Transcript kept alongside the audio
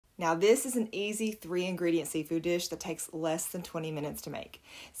Now this is an easy 3-ingredient seafood dish that takes less than 20 minutes to make.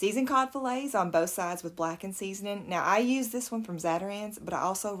 Seasoned cod fillets on both sides with blackened seasoning. Now I use this one from Zatarain's, but I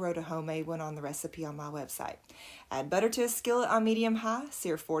also wrote a homemade one on the recipe on my website. Add butter to a skillet on medium-high,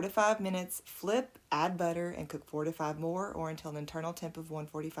 sear 4 to 5 minutes, flip, add butter, and cook 4 to 5 more or until an internal temp of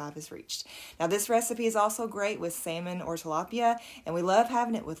 145 is reached. Now this recipe is also great with salmon or tilapia, and we love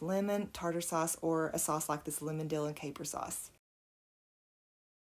having it with lemon, tartar sauce, or a sauce like this lemon dill and caper sauce.